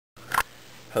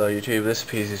Hello YouTube, this is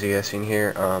PZZSing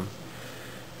here.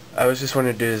 I was just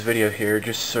wanting to do this video here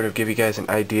just to sort of give you guys an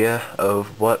idea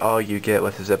of what all you get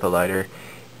with a Zippo lighter.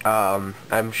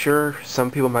 I'm sure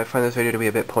some people might find this video to be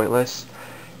a bit pointless.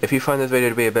 If you find this video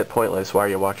to be a bit pointless, why are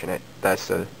you watching it? That's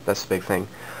the big thing.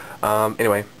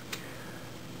 Anyway,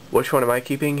 which one am I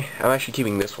keeping? I'm actually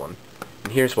keeping this one,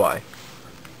 and here's why.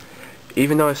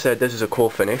 Even though I said this is a cool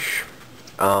finish,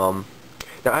 now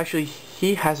actually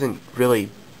he hasn't really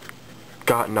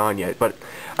gotten on yet, but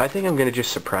I think I'm gonna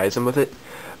just surprise him with it.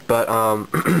 But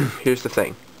here's the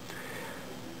thing.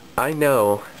 I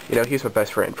know, he's my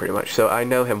best friend pretty much, so I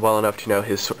know him well enough to know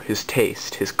his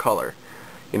taste, his color,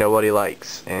 what he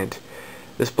likes. And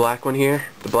this black one here,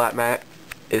 the black matte,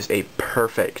 is a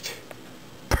perfect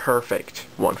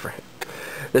one for him.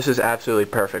 This is absolutely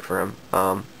perfect for him.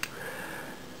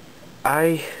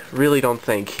 I really don't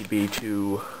think he'd be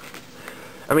too,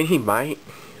 I mean, he might,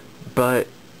 but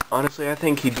honestly, I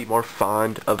think he'd be more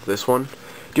fond of this one.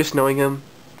 Just knowing him,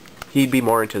 he'd be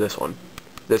more into this one,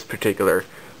 this particular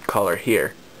color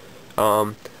here.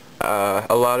 A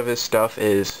lot of his stuff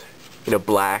is,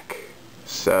 black,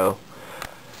 so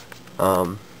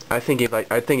I think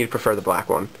he'd prefer the black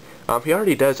one. He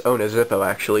already does own a Zippo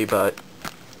actually, but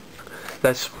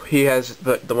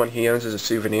the one he owns is a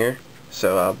souvenir.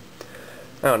 So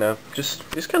I don't know,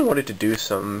 just kind of wanted to do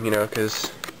some,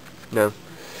 because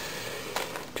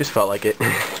just felt like it.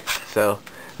 So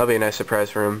that'll be a nice surprise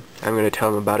for him. I'm gonna tell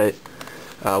him about it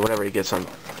whenever he gets on.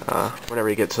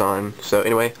 So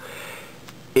anyway,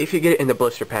 if you get it in the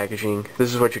blister packaging,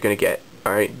 this is what you're gonna get.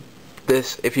 All right,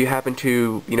 this, if you happen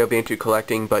to be into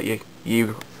collecting, but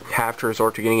you have to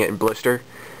resort to getting it in blister.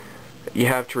 You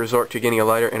have to resort to getting a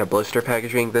lighter in a blister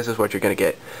packaging. This is what you're gonna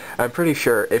get. I'm pretty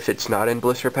sure if it's not in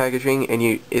blister packaging and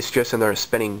it's just in their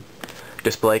spinning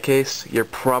display case, you're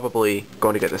probably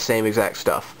going to get the same exact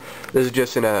stuff. This is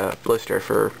just in a blister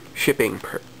for shipping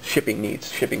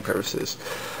purposes.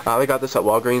 I got this at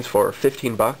Walgreens for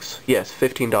 15 bucks. Yes,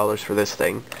 $15 for this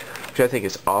thing, which I think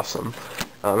is awesome.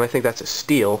 I think that's a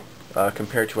steal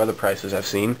compared to other prices I've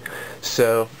seen.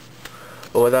 So,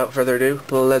 well, without further ado,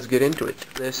 let's get into it.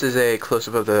 This is a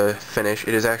close-up of the finish.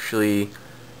 It is actually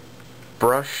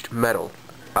brushed metal.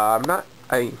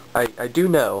 I do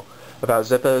know about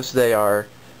Zippos. They are,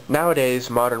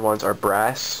 nowadays, modern ones are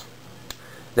brass.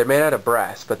 They're made out of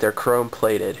brass, but they're chrome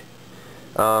plated.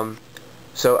 So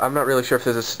I'm not really sure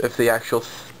if the actual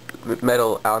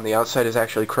metal on the outside is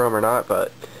actually chrome or not,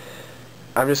 but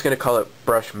I'm just gonna call it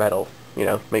brushed metal.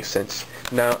 Makes sense.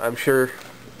 Now I'm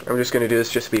just gonna do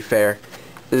this just to be fair.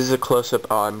 This is a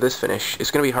close-up on this finish.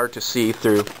 It's gonna be hard to see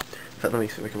through. Let me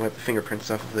see if we can wipe the fingerprints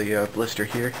off of the blister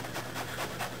here.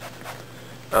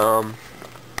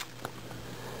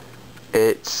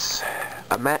 It's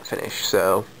a matte finish,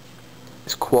 so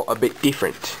it's a bit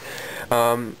different.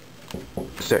 So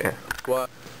yeah. What?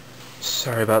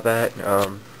 Sorry about that.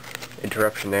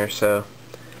 Interruption there. So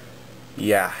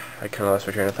yeah, I kind of lost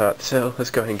my train of thought. So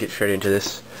let's go ahead and get straight into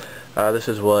this. This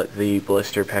is what the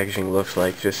blister packaging looks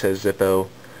like. It just says Zippo,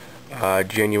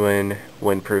 genuine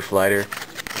windproof lighter.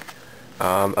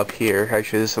 Up here,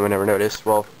 actually, this is something I never noticed.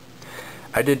 Well,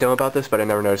 I did know about this, but I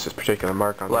never noticed this particular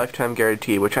mark on it. Lifetime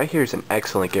guarantee, which I hear is an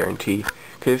excellent guarantee.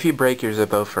 Because if you break your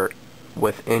Zippo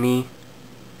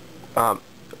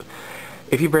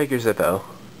if you break your Zippo,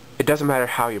 it doesn't matter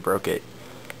how you broke it.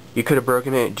 You could have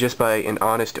broken it just by an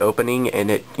honest opening,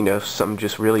 and it, something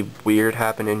just really weird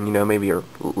happened, and maybe your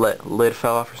lid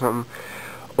fell off or something,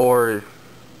 or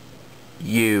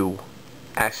you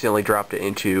accidentally dropped it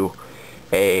into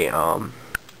a, I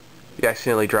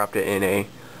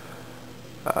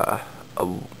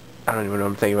don't even know what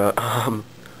I'm thinking about.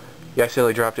 You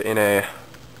accidentally dropped it in a,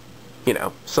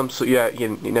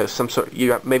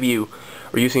 maybe you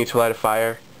were using it to light a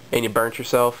fire and you burnt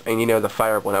yourself, and the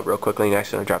fire went up real quickly and you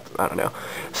accidentally dropped it. I don't know,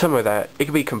 something like that. It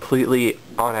could be completely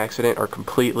on accident or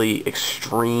completely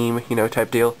extreme, type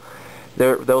deal.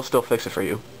 They'll still fix it for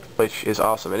you, which is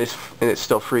awesome, and it's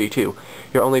still free too.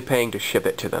 You're only paying to ship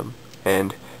it to them,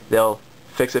 and they'll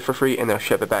fix it for free and they'll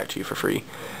ship it back to you for free,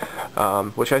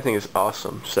 which I think is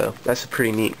awesome. So that's a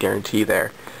pretty neat guarantee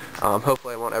there.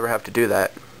 Hopefully I won't ever have to do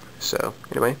that. So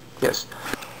anyway, yes.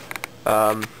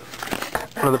 On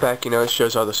the back, it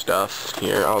shows all the stuff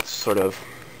here, all sort of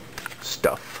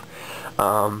stuff.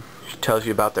 It tells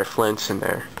you about their flints and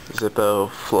their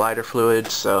Zippo lighter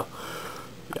fluids. So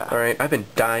yeah. Alright, I've been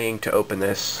dying to open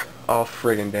this all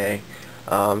friggin' day.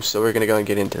 So we're gonna go and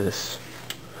get into this.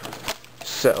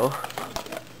 So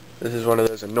this is one of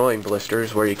those annoying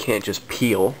blisters where you can't just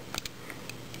peel.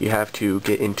 You have to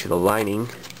get into the lining.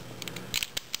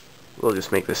 We'll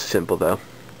just make this simple though.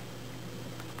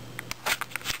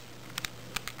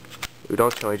 Ooh,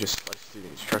 don't tell me just slice through the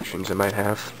instructions. It might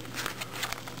have.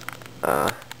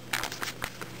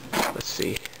 Let's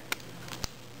see.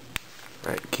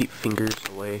 Alright, keep fingers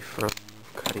away from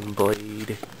cutting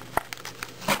blade.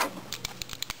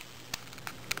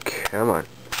 Come on.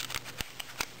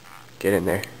 Get in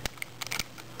there.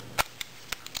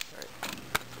 Alright.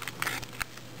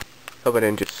 Hope I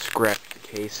didn't just scratch the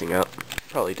casing up.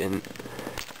 Probably didn't.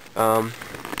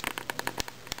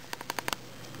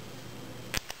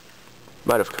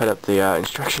 Might have cut up the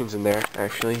instructions in there,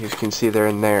 actually. As you can see, they're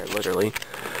in there, literally.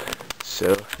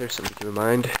 So, there's something to keep in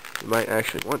mind. You might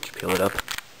actually want to peel it up.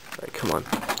 Alright, come on.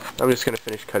 I'm just going to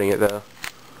finish cutting it, though.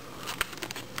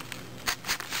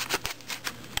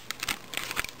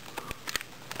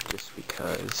 Just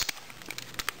because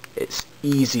it's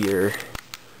easier.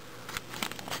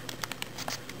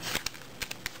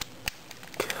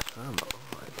 Come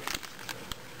on.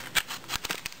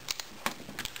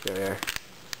 There we are.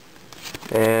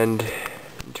 And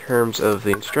in terms of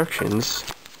the instructions,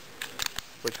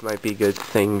 which might be a good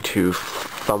thing to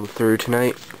thumb through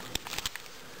tonight,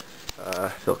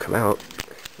 if they'll come out.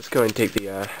 Let's go ahead and take the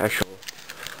actual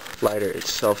lighter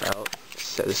itself out.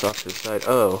 Set this off to the side.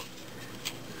 Oh.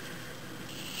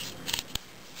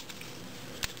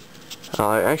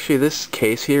 Actually, this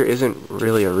case here isn't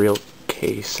really a real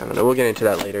case. I don't know. We'll get into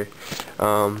that later.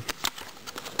 I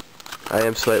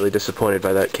am slightly disappointed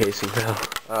by that casing though.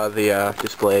 The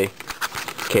display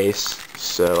case.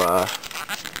 So,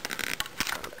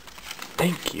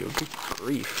 thank you. Good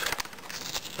grief.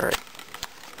 Alright.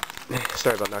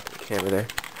 Sorry about knocking the camera there.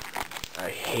 I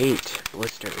hate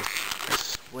blisters. I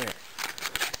swear.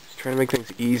 Just trying to make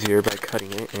things easier by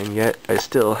cutting it, and yet I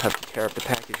still have to tear up the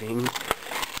packaging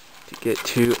to get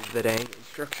to the dang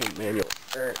instruction manual.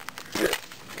 Alright.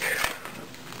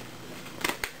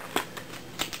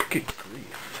 Good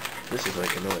grief. This is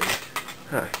like annoying.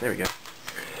 Huh, there we go.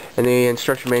 And the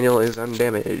instruction manual is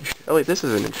undamaged. Oh wait, this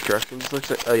is an instructions. Looks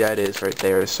like, oh yeah, it is right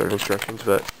there. It's sort of instructions,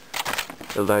 but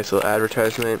a nice little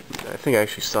advertisement. I think I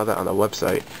actually saw that on the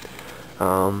website.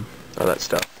 All that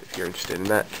stuff, if you're interested in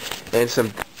that. And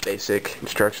some basic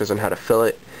instructions on how to fill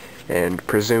it, and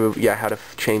how to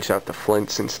change out the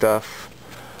flints and stuff.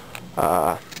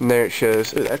 And there it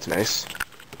shows. Ooh, that's nice.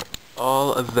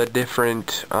 All of the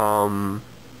different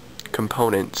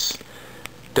components.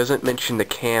 Doesn't mention the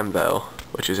cam though,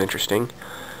 which is interesting.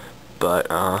 But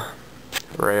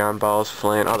rayon balls,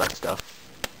 flint, all that stuff.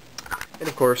 And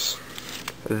of course,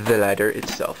 the lighter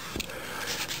itself.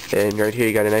 And right here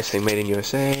you got a nice thing, made in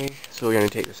USA. So we're gonna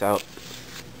take this out.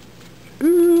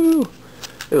 Ooh!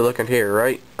 Ooh, look in here,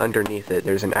 right underneath it,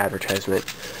 there's an advertisement.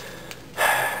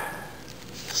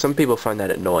 Some people find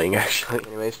that annoying, actually.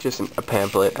 Anyway, it's just a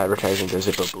pamphlet advertising the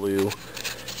Zippo Blue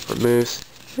for moose.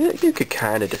 You could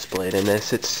kind of display it in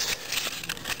this. It's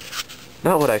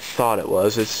not what I thought it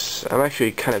was. I'm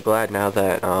actually kind of glad now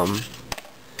that I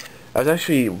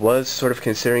was sort of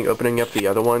considering opening up the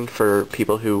other one for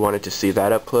people who wanted to see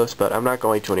that up close, but I'm not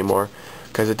going to anymore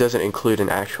because it doesn't include an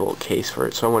actual case for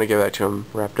it. So I want to give that to them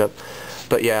wrapped up.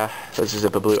 But yeah, this is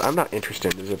Zippo Blue. I'm not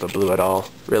interested in the Zippo Blue at all.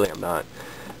 Really, I'm not.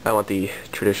 I want the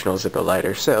traditional Zippo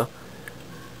lighter. So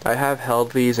I have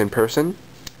held these in person,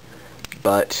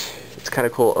 but it's kind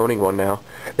of cool owning one now.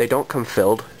 They don't come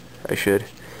filled. I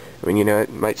mean, you know,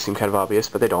 it might seem kind of obvious,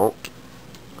 but they don't.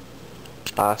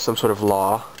 Some sort of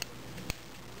law.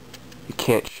 You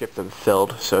can't ship them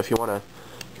filled. So if you want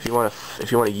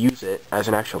to use it as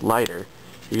an actual lighter,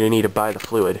 you're gonna need to buy the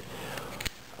fluid.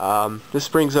 This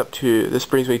brings me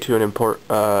to an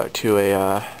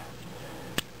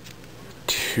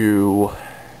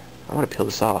I want to peel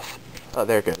this off. Oh,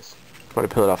 there it goes. I want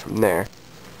to peel it off from there.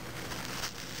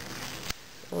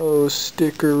 Oh,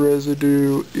 sticker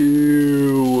residue.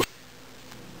 Ew.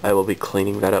 I will be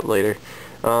cleaning that up later.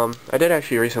 I did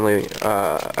actually recently,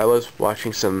 I was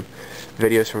watching some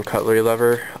videos from Cutlery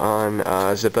Lover on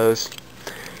Zippos.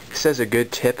 He says a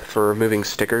good tip for removing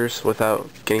stickers without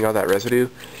getting all that residue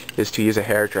is to use a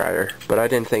hair dryer, but I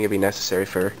didn't think it'd be necessary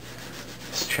for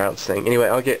this child's thing. Anyway,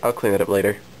 I'll clean that up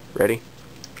later. Ready?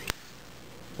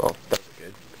 Well, that was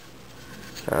good.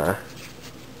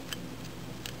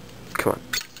 Come on.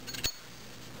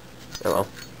 Oh well.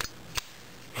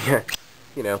 Yeah,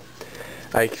 you know,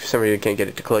 for some reason can't get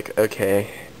it to click. Okay,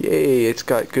 yay! It's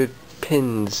got good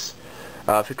pins.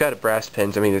 If you've got a brass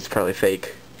pins, I mean it's probably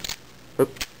fake.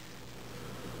 Oop.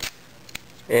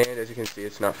 And as you can see,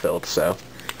 it's not filled. So,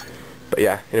 but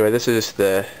yeah. Anyway, this is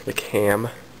the cam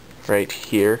right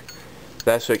here.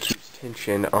 That's what keeps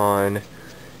tension on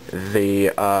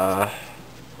the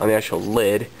actual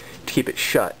lid to keep it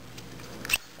shut.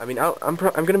 I mean, I'm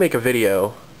gonna make a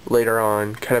video later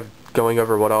on, kind of going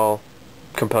over what all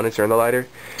components are in the lighter,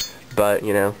 but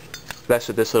you know, that's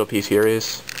what this little piece here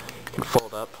is. You can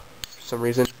fold up for some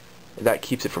reason. That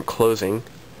keeps it from closing.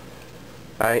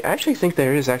 I actually think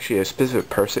there is actually a specific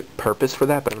purpose for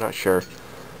that, but I'm not sure.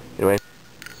 Anyway,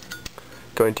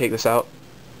 go ahead and take this out.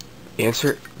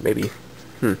 Insert, maybe.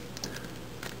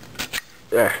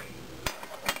 There.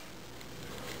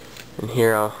 And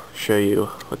here I'll show you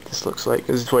what this looks like.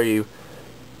 This is where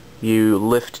you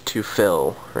lift to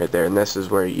fill, right there, and this is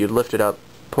where you lift it up,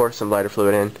 pour some lighter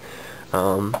fluid in,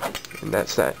 and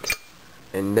that's that.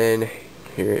 And then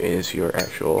here is your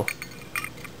actual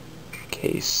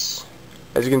case.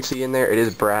 As you can see in there, it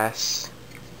is brass,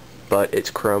 but it's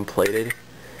chrome plated.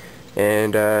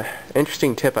 And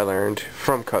interesting tip I learned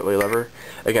from Cutlery Lover.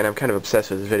 Again, I'm kind of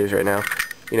obsessed with his videos right now.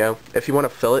 You know, if you want to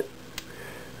fill it,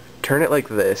 turn it like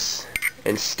this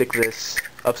and stick this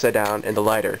upside down in the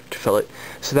lighter to fill it,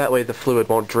 so that way the fluid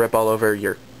won't drip all over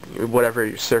your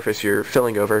whatever surface you're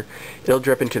filling over. It'll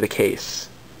drip into the case,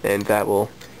 and that will,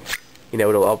 you know,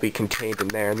 it'll all be contained in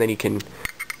there, and then you can,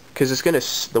 because it's gonna,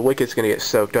 the wick is gonna get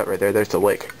soaked up right there. There's the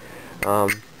wick. So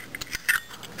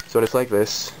when it's like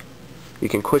this, you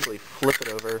can quickly flip it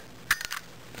over,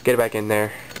 get it back in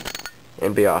there,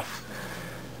 and be off.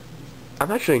 I'm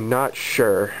actually not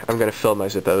sure I'm going to fill my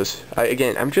Zippos.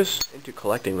 Again, I'm just into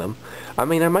collecting them. I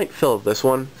mean, I might fill this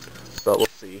one, but we'll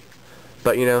see.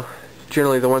 But, you know,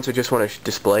 generally the ones I just want to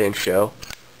display and show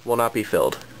will not be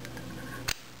filled.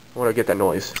 I want to get that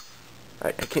noise.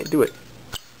 I can't do it.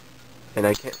 And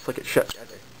I can't flick it shut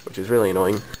either, which is really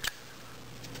annoying.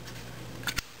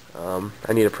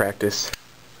 I need to practice.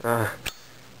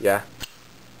 Yeah.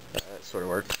 That sort of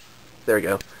worked. There we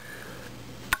go.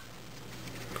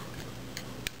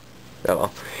 Oh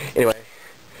well. Anyway,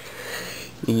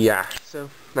 yeah, so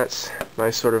that's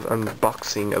my sort of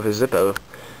unboxing of a Zippo.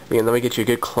 Again, let me get you a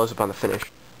good close-up on the finish.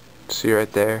 See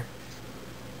right there.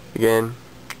 Again,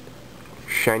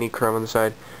 shiny chrome on the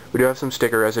side. We do have some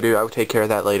sticker residue. I will take care of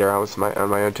that later on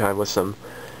my own time with some,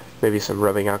 maybe some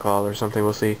rubbing alcohol or something,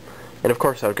 we'll see. And of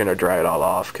course I'm going to dry it all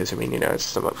off, because I mean, you know, it's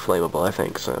somewhat flammable, I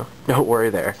think, so don't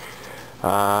worry there.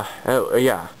 Oh,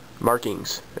 yeah,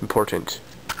 markings, important.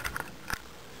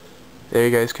 There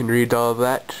you guys can read all of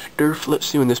that. Let's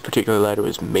see when this particular lighter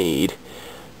was made.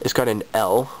 It's got an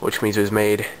L, which means it was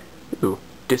made,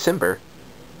 December.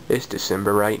 It's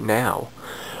December right now.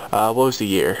 What was the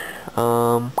year?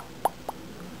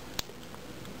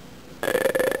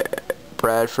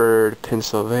 Bradford,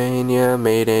 Pennsylvania,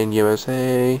 made in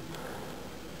USA.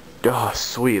 Oh,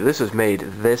 sweet. This was made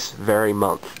this very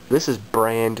month. This is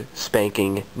brand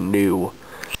spanking new.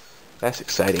 That's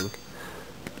exciting.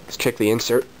 Let's check the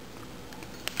insert.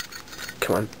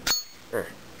 Come on.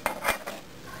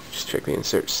 Just check the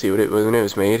insert, see what it was when it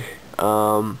was made.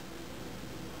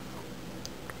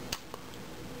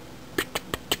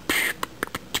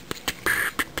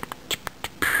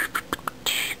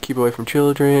 Keep away from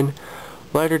children.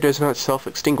 Lighter does not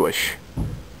self-extinguish.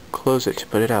 Close it to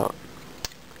put it out.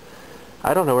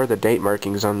 I don't know where the date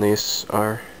markings on these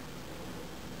are.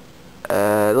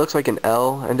 It looks like an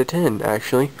L and a 10,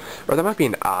 actually. Or that might be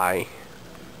an I.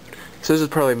 So this is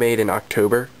probably made in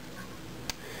October,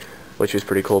 which is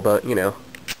pretty cool, but, you know,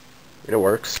 it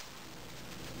works.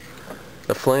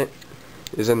 The flint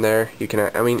is in there. You can,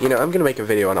 I mean, you know, I'm going to make a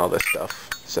video on all this stuff,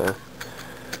 so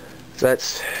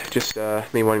that's just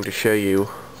me wanting to show you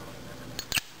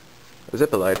a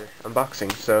Zippo lighter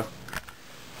unboxing. So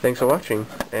thanks for watching,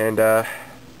 and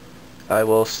I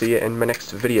will see you in my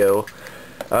next video.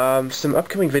 Some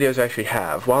upcoming videos I actually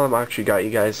have. While I'm actually got you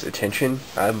guys' attention,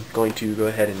 I'm going to go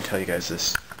ahead and tell you guys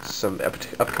this. Some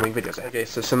upcoming videos. Okay,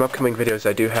 so some upcoming videos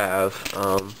I do have.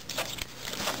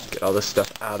 Get all this stuff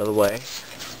out of the way.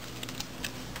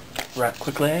 Right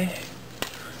quickly.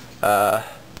 I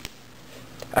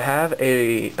have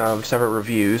a several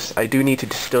reviews. I do need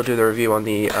to still do the review on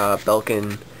the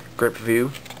Belkin grip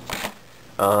view.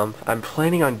 I'm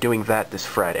planning on doing that this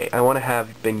Friday. I want to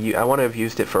have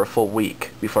used it for a full week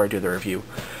before I do the review.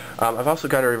 I've also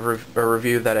got a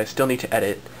review that I still need to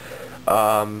edit,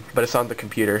 but it's on the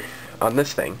computer on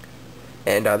this thing.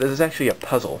 And this is actually a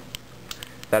puzzle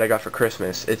that I got for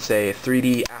Christmas. It's a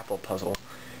 3D apple puzzle,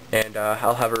 and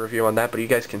I'll have a review on that. But you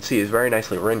guys can see it's very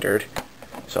nicely rendered,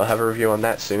 so I'll have a review on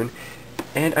that soon.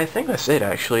 And I think that's it,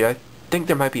 actually. I think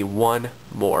there might be one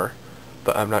more,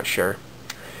 but I'm not sure.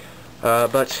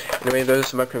 But anyway, those are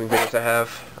some upcoming videos I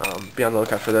have. Be on the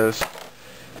lookout for those.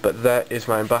 But that is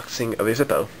my unboxing of a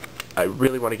Zippo. I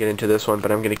really want to get into this one,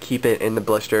 but I'm going to keep it in the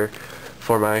blister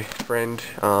for my friend.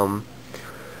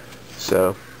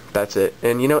 So that's it.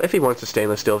 And you know, if he wants a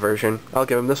stainless steel version, I'll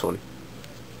give him this one.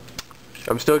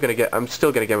 I'm still gonna give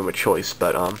him a choice,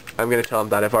 but I'm gonna tell him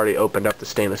that I've already opened up the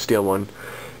stainless steel one,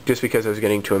 just because I was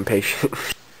getting too impatient.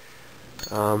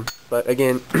 But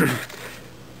again,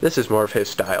 this is more of his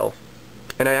style,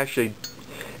 and I actually,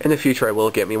 in the future, I will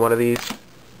get me one of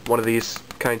these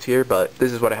kinds here, but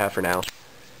this is what I have for now.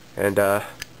 And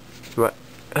what?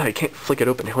 I can't flick it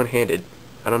open one-handed.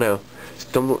 I don't know.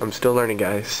 I'm still learning,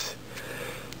 guys.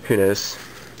 Who knows?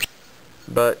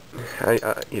 But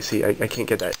you see, I can't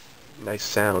get that nice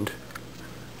sound.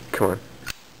 Come on.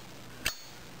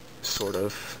 Sort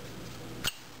of.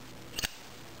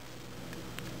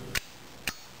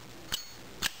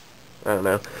 I don't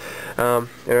know. And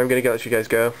I'm gonna let you guys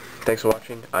go. Thanks for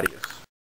watching. Adios.